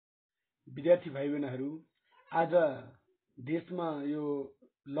विद्यार्थी भाइ बहनहरू, आज देशमा यो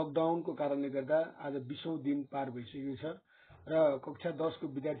लकडाउनको कारणले गर्दा आज 20औं दिन पार भइसकेको छ र कक्षा 10 को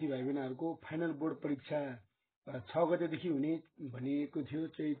विद्यार्थी भाइ बहनहरूको फाइनल बोर्ड परीक्षा 6 गतेदेखि हुने भनिएको थियो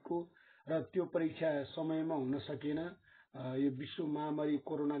चैतको, र त्यो परीक्षा समयमा हुन सकेन यो विश्व महामारी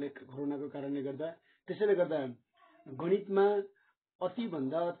कोरोनाको कारणले गर्दा। त्यसैले गर्दा गणितमा अति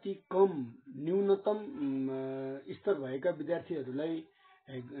भन्दा अति कम न्यूनतम स्तर भएका विद्यार्थीहरूलाई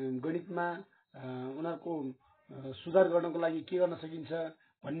गणितमा उनीहरूको सुधार गर्नको लागि के गर्न सकिन्छ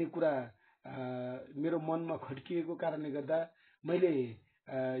भन्ने कुरा मेरो मनमा खड्किएको कारणले गर्दा मैले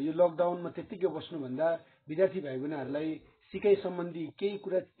यो लकडाउनमा त्यत्तिकै बस्नुभन्दा विद्यार्थी भाइ बहनहरूलाई सिकाइ सम्बन्धी केही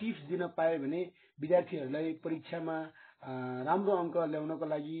कुरा टिप्स दिन पाए भने विद्यार्थीहरूलाई परीक्षामा राम्रो अङ्क ल्याउनको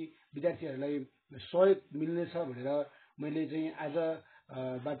लागि विद्यार्थीहरूलाई सहयोग मिल्नेछ भनेर मैले चाहिँ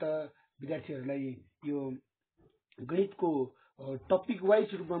आजबाट विद्यार्थीहरूलाई यो गणितको टपिक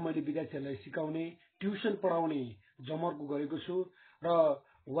वाइज रूपमा मैले विद्यार्थीहरूलाई सिकाउने ट्युसन पढाउने जमर्को गरेको छु र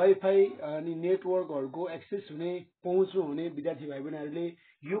वाइफाई अनि नेटवर्कहरूको एक्सेस हुने पहुँच हुने विद्यार्थी भाइ बहनहरूले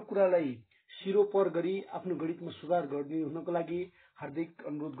यो कुरालाई सिरोपर गरी आफ्नो गणितमा सुधार गर्ने हुनको लागि हार्दिक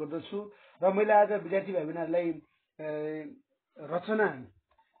अनुरोध गर्दछु। र मैले आज विद्यार्थी भाइ बहनहरूलाई रचना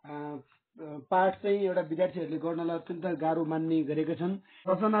पाठ चाहिँ एउटा विद्यार्थीहरूले गर्नलाई अत्यन्त गाह्रो मान्ने गरेका छन्।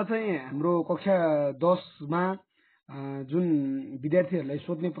 रचना चाहिँ हाम्रो कक्षा 10 मा जुन विद्यार्थीहरूलाई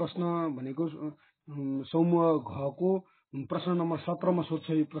सोध्ने प्रश्न भनेको समूह घ को प्रश्न नम्बर 17 मा सोध्छ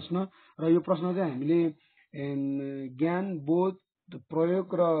यो प्रश्न। र यो प्रश्न चाहिँ हामीले ज्ञान, बोध,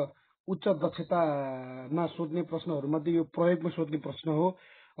 प्रयोग र उच्च दक्षतामा सोध्ने प्रश्नहरूमध्ये यो प्रयोगमा सोध्ने प्रश्न हो।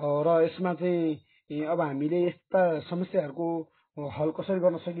 र यसमा चाहिँ अब हामीले यस्ता समस्याहरूको हल कसरी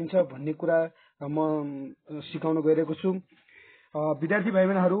गर्न सकिन्छ भन्ने कुरा म सिकाउन गइरहेको छु। विद्यार्थी भाइ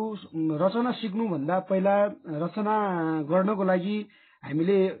बहनहरू, रचना सिक्नुभन्दा पहिला रचना गर्नको लागि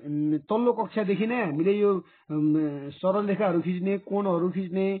हामीले तल्लो कक्षादेखि नै हामीले यो सरल रेखाहरू खिच्ने, कोणहरू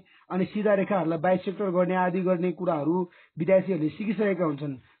खिच्ने अनि सिधा रेखाहरूलाई बाइसेक्टर गर्ने आदि गर्ने कुराहरू विद्यार्थीहरूले सिकिसकेका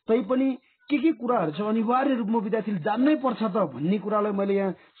हुन्छन्। तैपनि के कुराहरू छ अनिवार्य रूपमा विद्यार्थीले जान्नै पर्छ त भन्ने कुरालाई मैले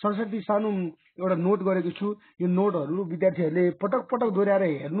यहाँ सरस्वती सानो एउटा नोट गरेको छु। यो नोटहरू विद्यार्थीहरूले पटक पटक दोहोऱ्याएर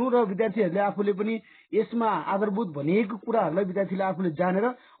हेर्नु र विद्यार्थीहरूले आफूले पनि यसमा आधारभूत भनिएको कुराहरूलाई विद्यार्थीले आफूले जानेर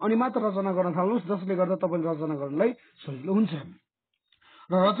अनि मात्र रचना गर्न थाल्नुहोस्, जसले गर्दा तपाईँले रचना गर्नलाई सजिलो हुन्छ।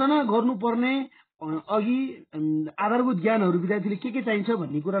 र रचना गर्नुपर्ने अघि आधारभूत ज्ञानहरू विद्यार्थीले के चाहिन्छ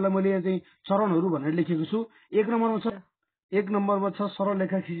भन्ने कुरालाई मैले यहाँ चाहिँ चरणहरू भनेर लेखेको छु। एक नम्बरमा छ सरल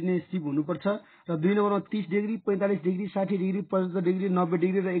रेखा खिच्ने सिप हुनुपर्छ र 2 नम्बरमा 30 degree, 45 degree, 60 degree, 75 degree, 90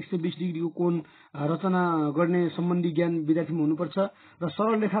 degree र 120 डिग्रीको कोण रचना गर्ने सम्बन्धी ज्ञान विद्यार्थीमा हुनुपर्छ। र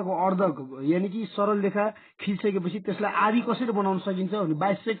सरल रेखाको अर्ध यानि कि सरल रेखा खिचिसकेपछि त्यसलाई आधी कसरी बनाउन सकिन्छ भने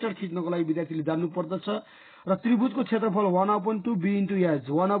बाइसेक्टर खिच्नको लागि विद्यार्थीले जान्नु पर्दछ। र त्रिभुजको क्षेत्रफल 1/2 b इन्टु एच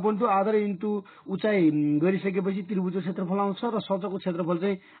 1/2 आधार इन्टु उचाइ गरिसकेपछि त्रिभुजको क्षेत्रफल आउँछ र सचको क्षेत्रफल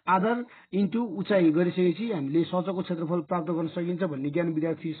चाहिँ आधार इन्टु उचाइ गरिसकेपछि हामीले सचको क्षेत्रफल प्राप्त गर्न सकिन्छ भन्ने ज्ञान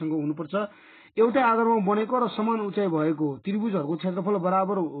विद्यार्थीसँग हुनुपर्छ। एउटै आधारमा बनेको र समान उचाइ भएको त्रिभुजहरूको क्षेत्रफल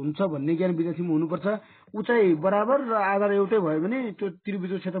बराबर हुन्छ भन्ने ज्ञान विद्यार्थीमा हुनुपर्छ। उचाइ बराबर र आधार एउटै भयो भने त्यो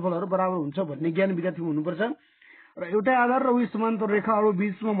त्रिभुजको क्षेत्रफलहरू बराबर हुन्छ भन्ने ज्ञान विद्यार्थीमा हुनुपर्छ। र एउटै आधार र उही समान्तराल रेखाहरू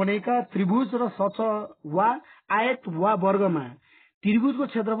बीचमा बनेका त्रिभुज र सच वा आयत वा वर्गमा त्रिभुजको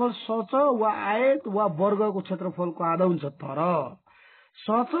क्षेत्रफल सच वा आयत वा वर्गको क्षेत्रफलको आधा हुन्छ। तर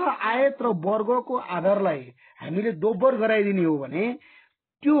सच, आयत र वर्गको आधारलाई हामीले दोब्बर गराइदिने हो भने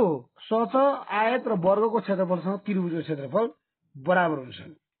त्यो सच, आयत र वर्गको क्षेत्रफलसँग त्रिभुजको क्षेत्रफल बराबर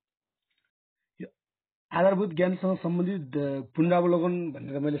हुन्छ। आधारभूत ज्ञानसँग सम्बन्धित पुनरावलोकन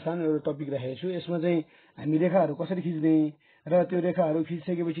भनेर मैले सानो एउटा टपिक राखेको छु। यसमा चाहिँ हामी रेखाहरू कसरी खिच्ने र त्यो रेखाहरू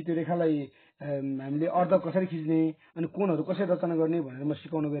खिचिसकेपछि त्यो रेखालाई हामीले अर्ध कसरी खिच्ने अनि कोणहरू कसरी रचना गर्ने भनेर म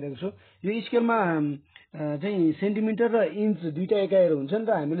सिकाउन गइरहेको छु। यो स्केलमा चाहिँ सेन्टिमिटर र इन्च दुईटा एकाइहरू हुन्छन्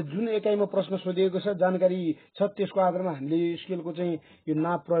र हामीले जुन एकाइमा प्रश्न सोधिएको छ, जानकारी छ, त्यसको आधारमा हामीले स्केलको चाहिँ यो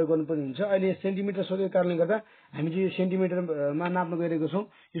नाप प्रयोग गर्नुपर्ने हुन्छ। अहिले सेन्टिमिटर सोधेको कारणले गर्दा हामी चाहिँ यो सेन्टिमिटरमा नाप्न गइरहेको छौँ।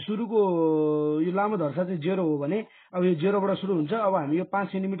 यो सुरुको यो लामो धर्सा चाहिँ 0 हो भने अब यो 0 बाट सुरु हुन्छ। अब हामी यो 5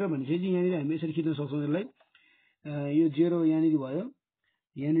 सेन्टिमिटर भनेपछि यहाँनिर हामी यसरी खिच्न सक्छौँ। यसलाई यो 0 यहाँनिर भयो,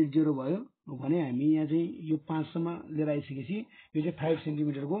 यहाँनिर 0 भयो भने हामी यहाँ चाहिँ यो 5 सम्म लिएर आइसकेपछि यो चाहिँ 5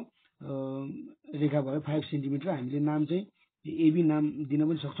 सेन्टिमिटरको रेखा भयो। 5 सेन्टिमिटर हामीले नाम चाहिँ एबी नाम दिन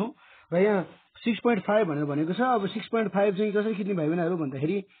पनि सक्छौँ। र यहाँ 6.5 भनेर भनेको छ। अब 6.5 चाहिँ कसरी खिच्ने भाइ बहनहरू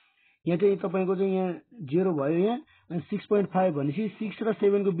भन्दाखेरि यहाँ चाहिँ तपाईँको चाहिँ यहाँ 0 भयो यहाँ, अनि 6.5 भनेपछि 6 र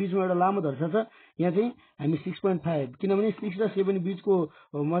 7 को बीचमा एउटा लामो धर्सा छ। यहाँ चाहिँ हामी 6.5 किनभने 6 र 7 बीचको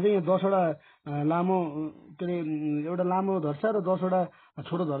मा चाहिँ यहाँ 10 वटा लामो के अरे एउटा लामो धर्सा र 10 वटा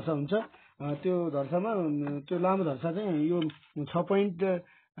छोटो धर्सा हुन्छ। त्यो धर्सामा त्यो लामो धर्सा चाहिँ यो 6.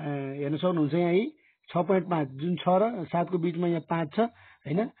 हेर्न सक्नुहुन्छ यहाँ है 6.5 जुन 6 र 7 को बीचमा यहाँ 5 छ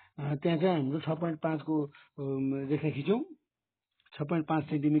हैन। त्यहाँ चाहिँ हाम्रो 6.5 को रेखा खिचौँ 6.5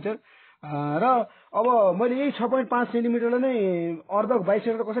 सेन्टिमिटर र अब मैले यही 6.5 सेन्टिमिटरलाई नै अर्धक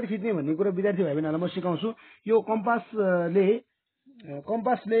बाइसेक्टर कसरी खिच्ने भन्ने कुरा विद्यार्थी भाइ बहिनीहरूलाई म सिकाउँछु। यो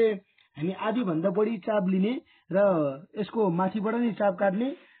कम्पासले हामी आधी भन्दा बढी चाप लिने र यसको माथिबाट नि चाप काट्ने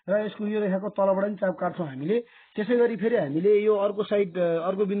र यसको यो रेखाको तलबाट नि चाप काट्छौँ हामीले। त्यसै गरी फेरि हामीले यो अर्को साइड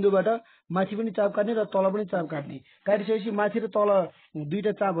अर्को बिन्दुबाट माथि पनि चाप काट्ने र तल पनि चाप काट्ने। काटिसकेपछि माथि र तल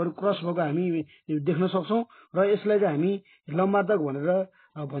दुईटा चापहरू क्रस भएको हामी देख्न सक्छौँ र यसलाई चाहिँ हामी लम्बार्धक भनेर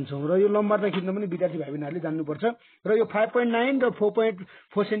भन्छौँ। र यो लम्बार्धक खिच्न पनि विद्यार्थी भाइ बहिनीहरूले जान्नुपर्छ। र यो 5.9 र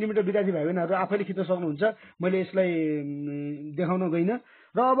 4.4 सेन्टिमिटर विद्यार्थी भाइ बहिनीहरू आफैले खिच्न सक्नुहुन्छ, मैले यसलाई देखाउन गइनँ।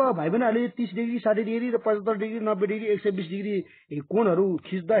 र अब भाइ बहिनीहरूले 30 डिग्री 60 डिग्री र 75 डिग्री 90 डिग्री 120 डिग्री कोणहरू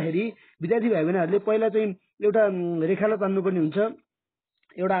खिच्दाखेरि विद्यार्थी भाइ बहिनीहरूले पहिला चाहिँ एउटा रेखालाई तान्नुपर्ने हुन्छ।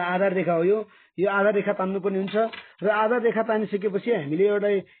 एउटा आधार रेखा हो यो आधार रेखा तान्नुपर्ने हुन्छ र आधार रेखा तानिसकेपछि हामीले एउटा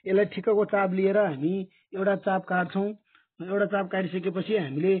यसलाई ठिक्कको चाप लिएर हामी एउटा चाप काट्छौँ। एउटा चाप काटिसकेपछि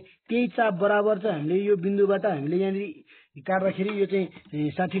हामीले त्यही चाप बराबर चाहिँ हामीले यो बिन्दुबाट हामीले यहाँनिर काट्दाखेरि यो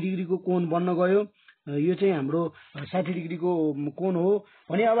चाहिँ 60 डिग्रीको कोण बन्न गयो। यो चाहिँ हाम्रो 60 डिग्रीको कोण हो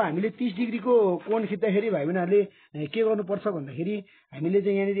भने अब हामीले 30 डिग्रीको कोण खिच्दाखेरि भाइ बहिनीहरूले के गर्नुपर्छ भन्दाखेरि हामीले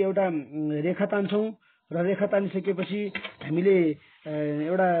चाहिँ यहाँनिर एउटा रेखा तान्छौँ र रेखा तानिसकेपछि हामीले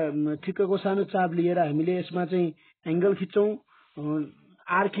एउटा ठिक्कको सानो चाप लिएर हामीले यसमा चाहिँ एंगल खिच्छौँ,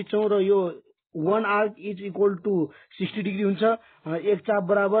 आर्क खिच्छौँ र यो 1 arc is equal two 60 degree हुन्छ एक चाप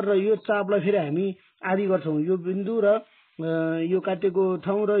बराबर। र यो चापलाई फेरि हामी आधी गर्छौँ। यो बिन्दु र यो काटेको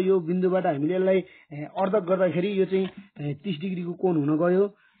ठाउँ र यो बिन्दुबाट हामीले यसलाई अर्धक गर्दाखेरि यो चाहिँ 30 डिग्रीको कोण हुन गयो।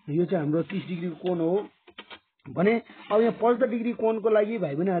 यो चाहिँ हाम्रो 30 डिग्रीको कोण हो भने अब यहाँ 75 डिग्री कोणको लागि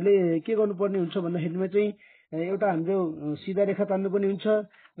भाइ बहिनीहरूले के गर्नुपर्ने हुन्छ भन्दाखेरिमा चाहिँ एउटा हाम्रो सिधा रेखा तान्नुपर्ने हुन्छ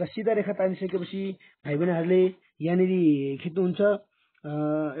र सिधा रेखा तानिसकेपछि भाइ बहिनीहरूले यहाँनिर खिच्नुहुन्छ,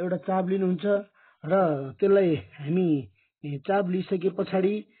 एउटा चाप लिनुहुन्छ र त्यसलाई हामी चाप लिइसके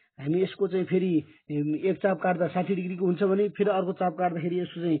पछाडि हामी यसको चाहिँ फेरि एक चाप काट्दा 60 डिग्रीको हुन्छ भने फेरि अर्को चाप काट्दाखेरि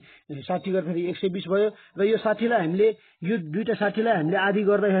यसको चाहिँ 60 गर्दाखेरि 120 भयो र यो 60लाई हामीले यो दुईटा 60लाई हामीले आधी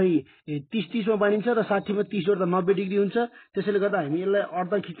गर्दाखेरि 30-30 मा बाँडिन्छ र 60 मा 30 जोड्दा 90 डिग्री हुन्छ। त्यसैले गर्दा हामी यसलाई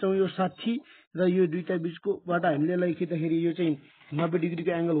अर्ध खिच्छौँ यो 60 र यो दुईटा बिचकोबाट हामीले यसलाई खिच्दाखेरि यो चाहिँ 90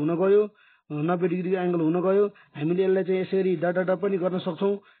 डिग्रीको एंगल हुन गयो। 90 डिग्रीको एंगल हुन गयो। हामीले यसलाई चाहिँ यसरी डट पनि गर्न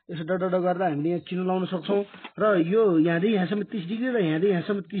सक्छौँ। यसो डट गर्दा हामीले यहाँ चिन्ह लाउन सक्छौँ र यो यहाँदेखि यहाँसम्म 30 डिग्री र यहाँदेखि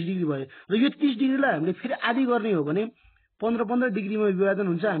यहाँसम्म 30 डिग्री भयो र यो 30 डिग्रीलाई हामीले फेरि आधी गर्ने हो भने 15-15 डिग्रीमा विभाजन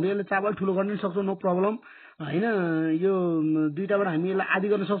हुन्छ। हामीले यसलाई चावल ठुलो गर्न सक्छौँ, नो प्रब्लम हैन। यो दुईटाबाट हामी यसलाई आधी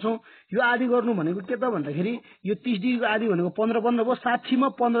गर्न सक्छौँ। यो आधी गर्नु भनेको के त भन्दाखेरि यो 30 डिग्रीको आधी भनेको 15-15 भयो। 60 मा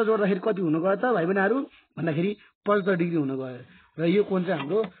 15 जोड्दाखेरि कति हुन गयो त भाइ बहिनीहरू भन्दाखेरि 75 डिग्री हुन गयो र यो कोण चाहिँ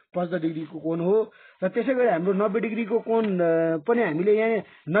हाम्रो 75 डिग्रीको कोण हो। र त्यसै गरी हाम्रो 90 डिग्रीको कोण पनि हामीले यहाँ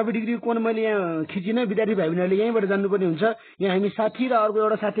 90 डिग्रीको कोण मैले यहाँ खिचिनँ। विद्यार्थी भाइ बहिनीहरूले यहीँबाट जान्नुपर्ने हुन्छ। यहाँ हामी 60 र अर्को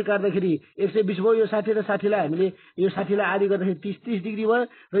एउटा 60 काट्दाखेरि 120 भयो। यो 60 र 60लाई हामीले यो 60लाई आधी गर्दाखेरि 30 डिग्री भयो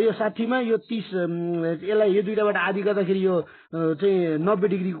र यो 60 मा यो 30 यसलाई यो दुईटाबाट आधी गर्दाखेरि यो चाहिँ 90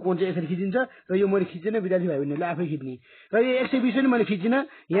 डिग्रीको कोण चाहिँ यसरी खिचिन्छ र यो मैले खिचेन, विद्यार्थी भाइ बहिनीहरूले आफै खिच्ने। र यो 120 पनि मैले खिचिनँ।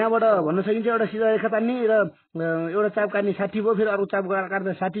 यहाँबाट भन्न सकिन्छ एउटा सिधा रेखा तान्ने र एउटा चाप काट्ने 60 भयो, फेरि अर्को चाप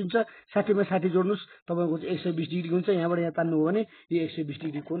काट्दा 60 हुन्छ। 60 मा 60 जोड्नुहोस्, तपाईँको चाहिँ 120 डिग्री हुन्छ। यहाँबाट यहाँ तान्नु हो भने यो 120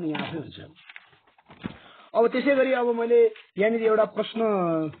 डिग्री कोण यहाँ आफै हुन्छ। अब त्यसै गरी अब मैले यहाँनिर एउटा प्रश्न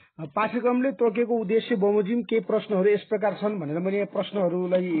पाठ्यक्रमले तोकेको उद्देश्य बमोजिम केही प्रश्नहरू यस प्रकार छन् भनेर मैले यहाँ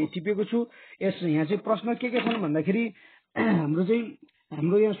प्रश्नहरूलाई टिपेको छु। यहाँ चाहिँ प्रश्न के छन् भन्दाखेरि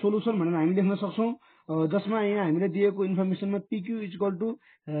हाम्रो यहाँ सोलुसन भनेर हामी लेख्न सक्छौँ, जसमा यहाँ हामीले दिएको इन्फर्मेसनमा पिक्यू इक्वल टू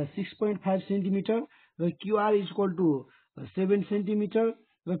 6.5 सेन्टिमिटर र क्यूआर इक्वल टू 7 सेन्टिमिटर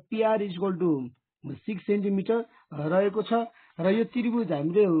र पिआर इक्वल टू 6 सेन्टिमिटर रहेको छ। र यो त्रिभुज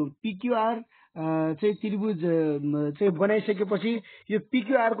हामीले पिक्यूआर चाहिँ त्रिभुज चाहिँ बनाइसकेपछि यो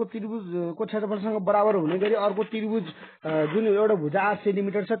पिक्यूआर को त्रिभुजको क्षेत्रफलसँग बराबर हुने गरी अर्को त्रिभुज जुन एउटा भुजा 8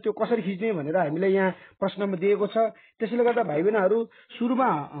 सेन्टिमिटर छ त्यो कसरी खिच्ने भनेर हामीलाई यहाँ प्रश्नमा दिएको छ। त्यसैले गर्दा भाइ बहिनीहरू सुरुमा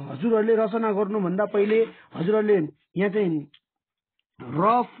हजुरहरूले रचना गर्नुभन्दा पहिले हजुरहरूले यहाँ चाहिँ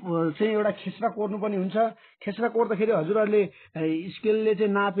रफ चाहिँ एउटा खेसरा कोर्नुपर्ने हुन्छ। खेसरा कोर्दाखेरि हजुरहरूले स्केलले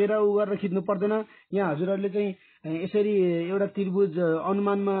चाहिँ नापेर उ गरेर खिच्नु पर्दैन। यहाँ हजुरहरूले चाहिँ यसरी एउटा त्रिभुज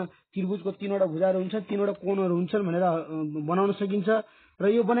अनुमानमा त्रिभुजको 3वटा भुजाहरू हुन्छन्, 3वटा कोणहरू हुन्छन् भनेर बनाउन सकिन्छ। र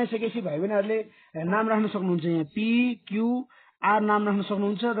यो बनाइसकेपछि भाइ बहिनीहरूले नाम राख्न सक्नुहुन्छ। यहाँ पी क्यू आर नाम राख्न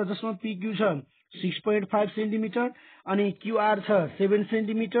सक्नुहुन्छ र जसमा पी क्यू छ 6.5 सेन्टिमिटर अनि क्यूआर छ 7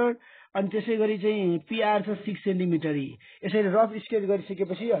 सेन्टिमिटर अनि त्यसै गरी चाहिँ पिआर छ 6 सेन्टिमिटर। यसरी रफ स्केच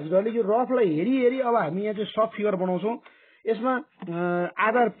गरिसकेपछि हजुरहरूले यो रफलाई हेरी अब हामी यहाँ चाहिँ सब फिगर बनाउँछौँ। यसमा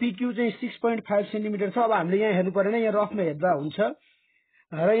आधार पिक्यू चाहिँ 6.5 सेन्टिमिटर छ। अब हामीले यहाँ हेर्नु परेन, यहाँ रफमा हेर्दा हुन्छ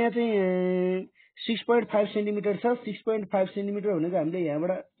र यहाँ चाहिँ 6.5 सेन्टिमिटर छ। 6.5 सेन्टिमिटर भनेको हामीले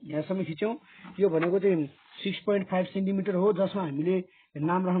यहाँबाट यहाँसम्म खिच्यौँ, यो भनेको चाहिँ 6.5 सेन्टिमिटर हो, जसमा हामीले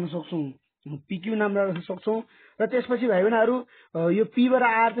नाम राख्न सक्छौँ, पिक्यू नाम राख्न सक्छौँ। र त्यसपछि भाइ बहिनीहरू यो पीबाट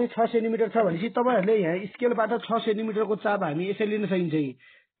आर चाहिँ 6 सेन्टिमिटर छ भनेपछि तपाईँहरूले यहाँ स्केलबाट 6 सेन्टिमिटरको चाप हामी यसरी लिन सकिन्छ कि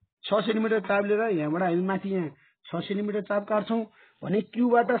 6 सेन्टिमिटर चाप लिएर यहाँबाट हामी माथि यहाँ 6 सेन्टिमिटर चाप काट्छौँ भने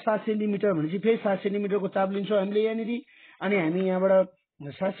क्यूबाट 7 सेन्टिमिटर भनेपछि फेरि 7 सेन्टिमिटरको चाप लिन्छौँ हामीले यहाँनिर। अनि हामी यहाँबाट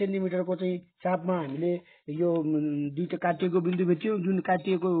 7 सेन्टिमिटरको चाहिँ चापमा हामीले यो दुईटा काटिएको बिन्दु भेट्यौँ, जुन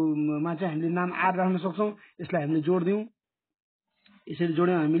काटिएकोमा चाहिँ हामीले नाम आर राख्न सक्छौँ। यसलाई हामीले जोड्यौँ, यसरी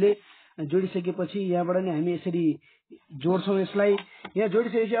जोड्यौँ। हामीले जोडिसकेपछि यहाँबाट नि हामी यसरी जोड्छौँ यसलाई। यहाँ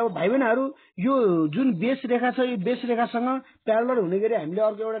जोडिसकेपछि अब भाइ बहिनीहरू यो जुन बेस रेखा छ, यो बेस रेखासँग प्यारलल हुने गरी हामीले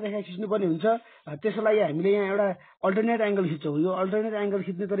अर्को एउटा रेखा खिच्नुपर्ने हुन्छ। त्यसको लागि हामीले यहाँ एउटा अल्टरनेट एङ्गल खिच्छौँ। यो अल्टरनेट एङ्गल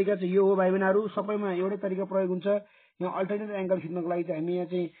खिच्ने तरिका चाहिँ यो हो भाइ बहिनीहरू, सबैमा एउटै तरिका प्रयोग हुन्छ। यहाँ अल्टरनेट एङ्गल खिच्नको लागि चाहिँ हामी यहाँ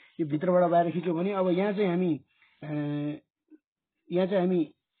चाहिँ यो भित्रबाट बाहिर खिच्यौँ भने अब यहाँ चाहिँ हामी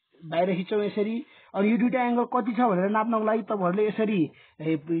बाहिर खिच्छौँ यसरी। अनि यो दुईटा एङ्गल कति छ भनेर नाप्नको लागि तपाईँहरूले यसरी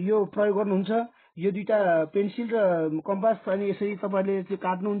यो प्रयोग गर्नुहुन्छ, यो दुईटा पेन्सिल र कम्पास, अनि यसरी तपाईँहरूले त्यो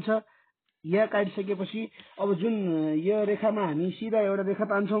काट्नुहुन्छ। यहाँ काटिसकेपछि अब जुन यो रेखामा हामी सिधा एउटा रेखा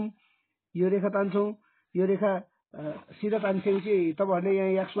तान्छौँ, यो रेखा तान्छौँ, यो रेखा सिधा तानिसकेपछि तपाईँहरूले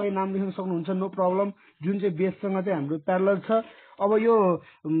यहाँ एक्सवाई नाम लेख्न सक्नुहुन्छ, नो प्रब्लम, जुन चाहिँ बेससँग चाहिँ हाम्रो प्यारलल छ। अब यो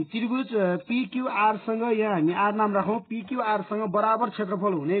त्रिभुज पिक्यूआरसँग यहाँ हामी आर नाम राखौँ, पिक्यूआरसँग बराबर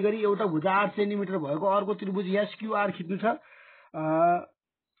क्षेत्रफल हुने गरी एउटा भुजा 8 सेन्टिमिटर भएको अर्को त्रिभुज एसक्यूआर खिच्नु छ,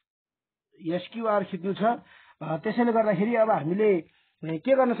 एसक्यूआर खिच्नु छ। त्यसैले गर्दाखेरि अब हामीले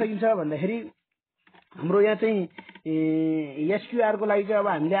के गर्न सकिन्छ भन्दाखेरि हाम्रो यहाँ चाहिँ एसक्यूआरको लागि चाहिँ अब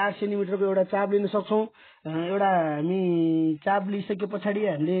हामीले 8 सेन्टिमिटरको एउटा चाप लिन सक्छौँ। एउटा हामी चाप लिइसके पछाडि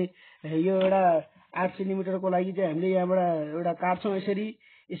हामीले यो एउटा 8 सेन्टिमिटरको लागि चाहिँ हामीले यहाँबाट एउटा काट्छौँ यसरी।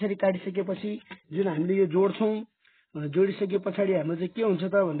 यसरी काटिसकेपछि जुन हामीले यो जोड्छौँ, जोडिसके पछाडि हाम्रो चाहिँ के हुन्छ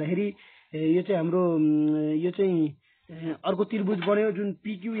त भन्दाखेरि यो चाहिँ हाम्रो यो चाहिँ अर्को त्रिभुज बन्यो जुन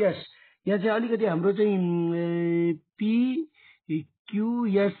पिक्यूएस। यहाँ चाहिँ अलिकति हाम्रो चाहिँ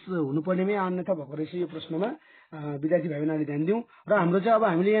पिक्यूएस हुनुपर्नेमै अन्यथा भएको रहेछ यो प्रश्नमा, विद्यार्थी भाइ बहिनीले ध्यान दिउँ। र हाम्रो चाहिँ अब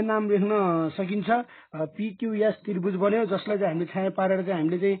हामीले यहाँ नाम लेख्न सकिन्छ, पिक्यूएस त्रिभुज बन्यो, जसलाई चाहिँ हामीले छाया पारेर चाहिँ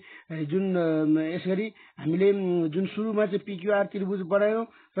हामीले चाहिँ जुन यसरी हामीले जुन सुरुमा चाहिँ पिक्यूआर त्रिभुज बनायौँ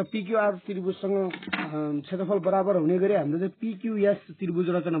र पिक्यूआर त्रिभुजसँग क्षेत्रफल बराबर हुने गरी हाम्रो चाहिँ पिक्यूएस त्रिभुज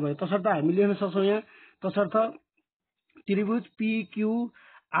रचना भयो। तसर्थ हामी लेख्न सक्छौँ यहाँ, तसर्थ त्रिभुज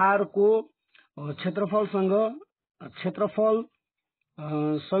पिक्यूआर को क्षेत्रफलसँग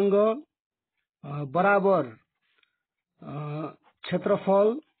बराबर क्षेत्रफल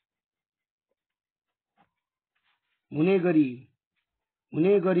हुने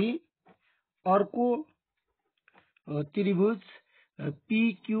गरी अर्को त्रिभुज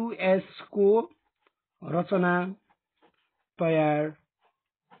पिक्यूएस को रचना तयार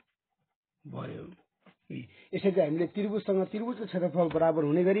भयो। यसरी चाहिँ हामीले त्रिभुजसँग त्रिभुजको क्षेत्रफल बराबर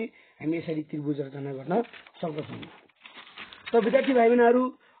हुने गरी हामी यसरी त्रिभुज रचना गर्न सक्दछौँ। त विद्यार्थी भाइ बहिनीहरू,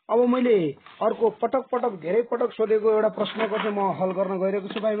 अब मैले अर्को पटक धेरै पटक सोधेको एउटा प्रश्नको चाहिँ म हल गर्न गइरहेको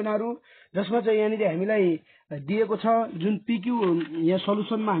छु भाइ बहिनीहरू, जसमा चाहिँ यहाँनिर हामीलाई दिएको छ जुन पिक्यू यहाँ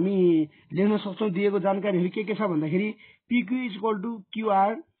सल्युसनमा हामी लेख्न सक्छौँ। दिएको जानकारीहरू के छ भन्दाखेरि PQ equal to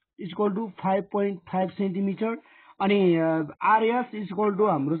QR equal to 5.5 centimetre, अनि आरएस इक्वल टु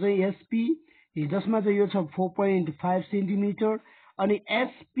हाम्रो चाहिँ एसपी जसमा चाहिँ यो छ 4.5 सेन्टिमिटर, अनि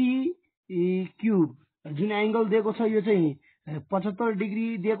एसपी क्यूब जुन एङ्गल दिएको छ यो चाहिँ 75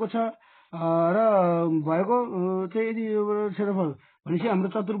 डिग्री दिएको छ र भएको चाहिँ यदि क्षेत्रफल भनेपछि हाम्रो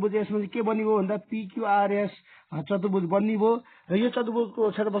चतुर्भुज यसमा चाहिँ के बन्ने भयो भन्दा पिक्यूआरएस चतुर्भुज बन्ने भयो र यो चतुर्भुजको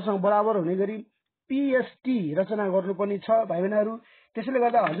क्षेत्रफलसँग बराबर हुने गरी पिएसटी रचना गर्नुपर्ने छ भाइ बहिनीहरू। त्यसैले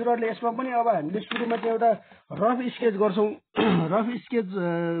गर्दा हजुरहरूले यसमा पनि अब हामीले सुरुमा चाहिँ एउटा रफ स्केच गर्छौँ। रफ स्केच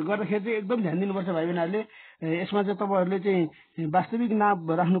गर्दाखेरि चाहिँ एकदम ध्यान दिनुपर्छ भाइ बहिनीहरूले। यसमा चाहिँ तपाईँहरूले चाहिँ वास्तविक नाप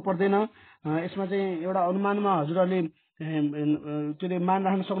राख्नु पर्दैन, यसमा चाहिँ एउटा अनुमानमा हजुरहरूले त्यो मान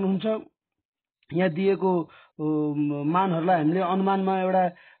राख्न सक्नुहुन्छ। यहाँ दिएको मानहरूलाई हामीले अनुमानमा एउटा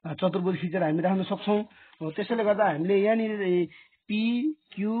चतुर्भुज खिचेर हामी राख्न सक्छौँ। त्यसैले गर्दा हामीले यहाँनिर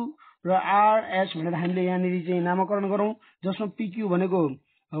पिक्यू र आरएस भनेर हामीले यहाँनिर चाहिँ नामाकरण गरौँ, जसमा पिक्यू भनेको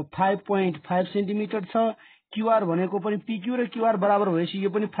 5.5 सेन्टिमिटर छ, क्यूआर भनेको पनि पिक्यू र क्यूआर बराबर भएपछि यो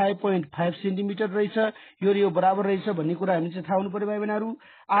पनि 5.5 सेन्टिमिटर रहेछ, यो बराबर रहेछ भन्ने कुरा हामी चाहिँ थाहा हुनु पर्यो भाइ बहिनीहरू।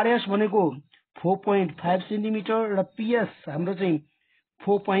 आरएस भनेको 4.5 सेन्टिमिटर र पिएस हाम्रो चाहिँ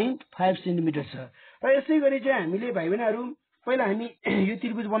 4.5 सेन्टिमिटर छ। र यसै गरी चाहिँ हामीले भाइ बहिनीहरू पहिला हामी यो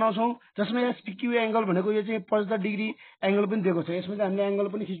त्रिभुज बनाउँछौँ जसमा यहाँ PQ एंगल भनेको यो चाहिँ 75 डिग्री एंगल पनि दिएको छ। यसमा चाहिँ हामीले एंगल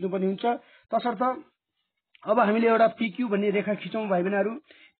पनि खिच्नुपर्ने हुन्छ। तसर्थ अब हामीले एउटा PQ भन्ने रेखा खिचौँ भाइ बहिनीहरू।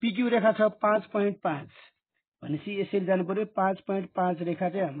 PQ रेखा छ 5.5 भनेपछि यसरी जानु पर्यो। 5.5 रेखा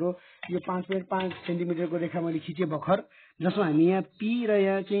चाहिँ हाम्रो यो 5.5 सेन्टिमिटरको रेखा मैले खिचे भर्खर, जसमा हामी यहाँ P र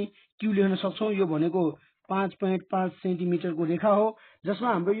यहाँ चाहिँ Q लेख्न सक्छौँ। यो भनेको 5.5 सेन्टिमिटरको रेखा हो, जसमा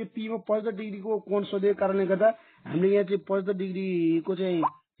हाम्रो यो P मा 75 डिग्रीको कोण सोधेको कारणले गर्दा हामीले यहाँ चाहिँ 75 डिग्रीको चाहिँ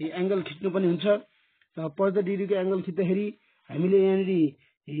एंगल खिच्नुपर्ने हुन्छ। 75 डिग्रीको एंगल खिच्दाखेरि हामीले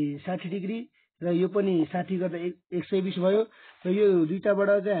यहाँनिर 60 डिग्री र यो पनि 60 गर्दा 120 भयो र यो दुईटाबाट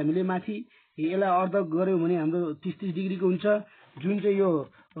चाहिँ हामीले माथि यसलाई अर्ध गर्यौं भने हाम्रो 30 डिग्रीको हुन्छ, जुन चाहिँ यो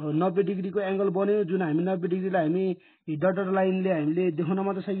 90 डिग्रीको एंगल बन्यो। जुन हामी 90 डिग्रीलाई हामी डट लाइनले हामीले देखाउन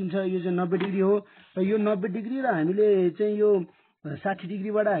मात्र सकिन्छ। यो चाहिँ 90 डिग्री हो र यो 90 डिग्री र हामीले चाहिँ यो 60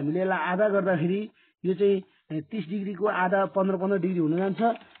 डिग्रीबाट हामीले यसलाई आधा गर्दाखेरि यो चाहिँ 30 डिग्रीको आधा 15 डिग्री हुन जान्छ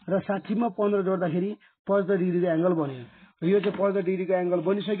र 60 मा 15 जोड्दाखेरि 75 डिग्रीको एंगल बन्यो। यो चाहिँ 75 डिग्रीको एंगल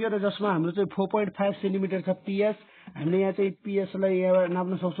बनिसक्यो र जसमा हाम्रो चाहिँ 4.5 सेन्टिमिटर छ PS। हामीले यहाँ चाहिँ PS लाई यहाँ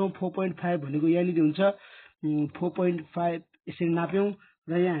नाप्न सक्छौँ। 4.5 भनेको यहाँनिर हुन्छ 4.5 यसरी नाप्यौं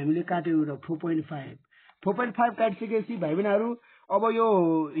र यहाँ हामीले काट्यौं र 4.5 काटिसकेपछि भाइ बहिनीहरू अब यो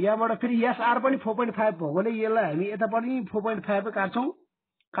यहाँबाट फेरि SR पनि 4.5 भएकोले यसलाई हामी यता पनि 4.5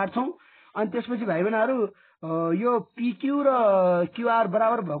 काट्छौं। अनि त्यसपछि भाइ बहिनीहरू यो PQ र QR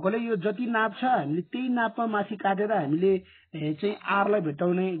बराबर भएकोले यो जति नाप छ हामीले त्यही नापमा माथि काटेर हामीले चाहिँ R लाई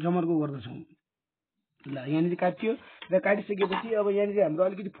भेट्टाउने जमर्को गर्दछौँ। ल यहाँनिर काटियो र काटिसकेपछि अब यहाँनिर हाम्रो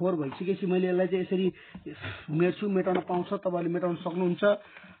अलिकति फोहोर भइसकेपछि मैले यसलाई चाहिँ यसरी मेटाउन पाउँछ, तपाईहरुले मेटाउन सक्नुहुन्छ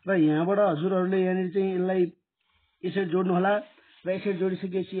र यहाँबाट हजुरहरूले यहाँनिर चाहिँ यसलाई यसरी जोड्नु होला र यसरी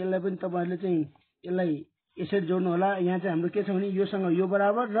जोडिसकेपछि यसलाई पनि तपाईहरुले चाहिँ यसलाई यसरी जोड्नु होला। यहाँ चाहिँ हाम्रो के छ भने योसँग यो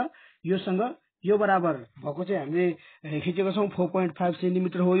बराबर र योसँग यो बराबर भएको चाहिँ हामीले खिचेको छौं। 4.5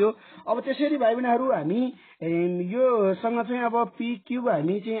 सेन्टिमिटर हो यो। अब त्यसरी भाइ बहिनीहरू हामी योसँग चाहिँ अब PQ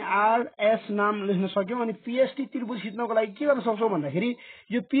हामी चाहिँ RS नाम लेख्न सक्यौं। अनि PST त्रिभुज खिच्नको लागि के गर्न सक्छौं भन्दाखेरि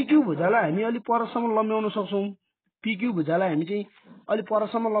यो PQ भुजालाई हामी अलि परसम्म लम्ब्याउन सक्छौं। PQ भुजालाई हामी चाहिँ अलि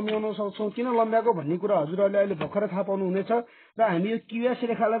परसम्म लम्ब्याउन सक्छौं। किन लम्ब्याएको भन्ने कुरा हजुरहरूले अहिले भर्खरै थाहा पाउनु हुनेछ र हामी यो QS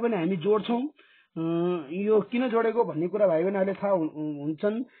रेखालाई पनि हामी जोड्छौं। यो किन जोडेको भन्ने कुरा भाइ बहिनीहरूले थाहा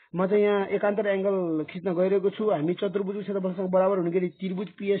हुन्छन्। म चाहिँ यहाँ एकान्तर एंगल खिच्न गइरहेको छु। हामी चतुर्भुज क्षेत्रफलसँग बराबर हुने गरी त्रिभुज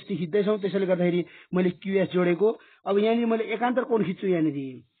PST खिच्दै छौं, त्यसैले गर्दाखेरि मैले QS जोडेको। अब यहाँनिर मैले एकान्तर कोण खिच्छु।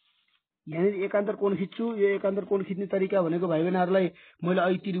 यहाँनिर एकान्तर कोण खिच्छु। यो एकान्तर कोण खिच्ने तरिका भनेको भाइ बहिनीहरूलाई मैले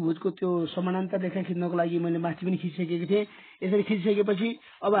अहिले त्रिभुजको त्यो समानान्तर रेखा खिच्नको लागि मैले माथि पनि खिचिसकेको थिएँ। यसरी खिचिसकेपछि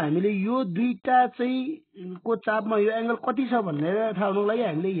अब हामीले यो दुईटा चाहिँ को चापमा यो एंगल कति छ भनेर थाहा हुनको लागि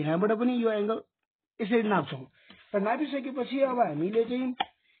हामीले यहाँबाट पनि यो एंगल यसरी नाप्छौं र नापिसकेपछि अब हामीले चाहिँ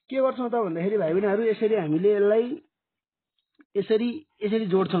के गर्छौं त भन्दाखेरि भाइ बहिनीहरू यसरी हामीले यसलाई यसरी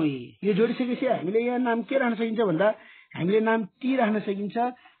जोड्छौं। यो जोडिसकेपछि हामीले यहाँ नाम के राख्न सकिन्छ भन्दा हामीले नाम T राख्न सकिन्छ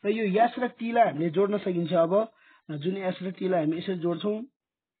र यो S र T लाई हामीले जोड्न सकिन्छ। अब जुन S र T लाई हामी यसरी जोड्छौं,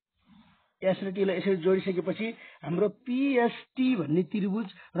 S र T लाई यसरी जोडिसकेपछि हाम्रो PST भन्ने त्रिभुज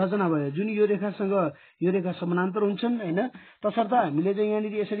रचना भयो। जुन यो रेखासँग यो रेखा समानान्तर हुन्छन् हैन। तसर्थ हामीले चाहिँ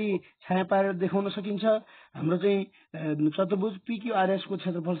यहाँनिर यसरी छाया पारेर देखाउन सकिन्छ। हाम्रो चाहिँ चतुर्भुज PQRS को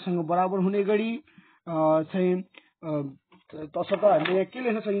क्षेत्रफलसँग बराबर हुने गरी चाहिँ तसर्थ हामीले यहाँ के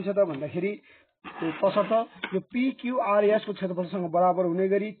लेख्न सकिन्छ त भन्दाखेरि तसर्थ यो PQRS को क्षेत्रफलसँग बराबर हुने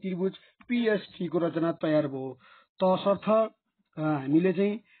गरी त्रिभुज PST को रचना तयार भयो। तसर्थ हामीले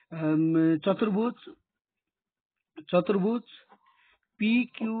चाहिँ चतुर्भुज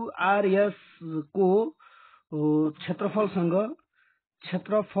PQRS को क्षेत्रफलसँग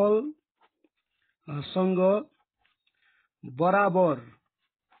बराबर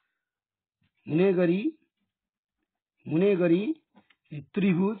हुने गरी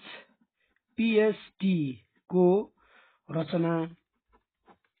त्रिभुज PST को रचना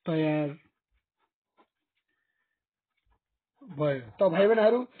तयार भयो। त भाइ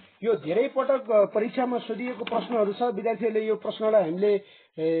बहिनीहरू यो धेरै पटक परीक्षामा सोधिएको प्रश्नहरू छ। विद्यार्थीहरूले यो प्रश्नलाई हामीले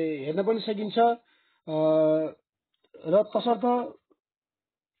हेर्न पनि सकिन्छ र तसर्थ